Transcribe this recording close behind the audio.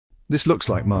This looks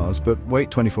like Mars, but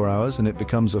wait 24 hours and it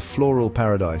becomes a floral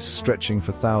paradise stretching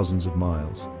for thousands of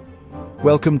miles.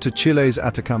 Welcome to Chile's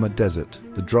Atacama Desert,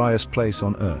 the driest place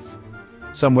on Earth.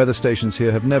 Some weather stations here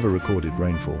have never recorded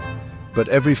rainfall, but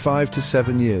every 5 to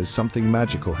 7 years something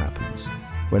magical happens.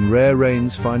 When rare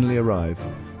rains finally arrive,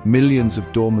 millions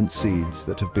of dormant seeds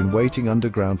that have been waiting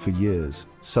underground for years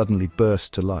suddenly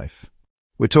burst to life.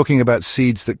 We're talking about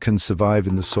seeds that can survive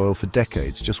in the soil for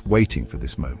decades, just waiting for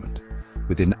this moment.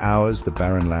 Within hours, the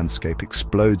barren landscape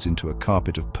explodes into a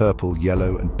carpet of purple,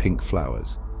 yellow, and pink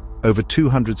flowers. Over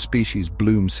 200 species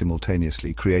bloom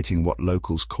simultaneously, creating what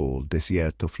locals call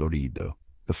Desierto Florido,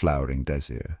 the flowering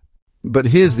desert. But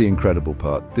here's the incredible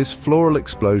part. This floral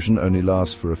explosion only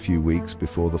lasts for a few weeks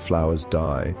before the flowers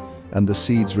die and the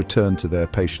seeds return to their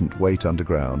patient wait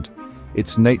underground.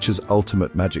 It's nature's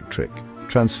ultimate magic trick,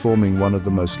 transforming one of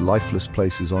the most lifeless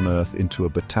places on Earth into a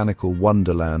botanical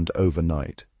wonderland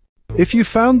overnight. If you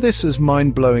found this as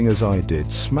mind-blowing as I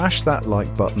did, smash that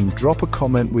like button, drop a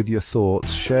comment with your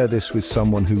thoughts, share this with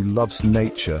someone who loves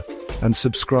nature, and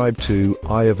subscribe to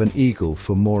Eye of an Eagle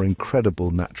for more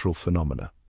incredible natural phenomena.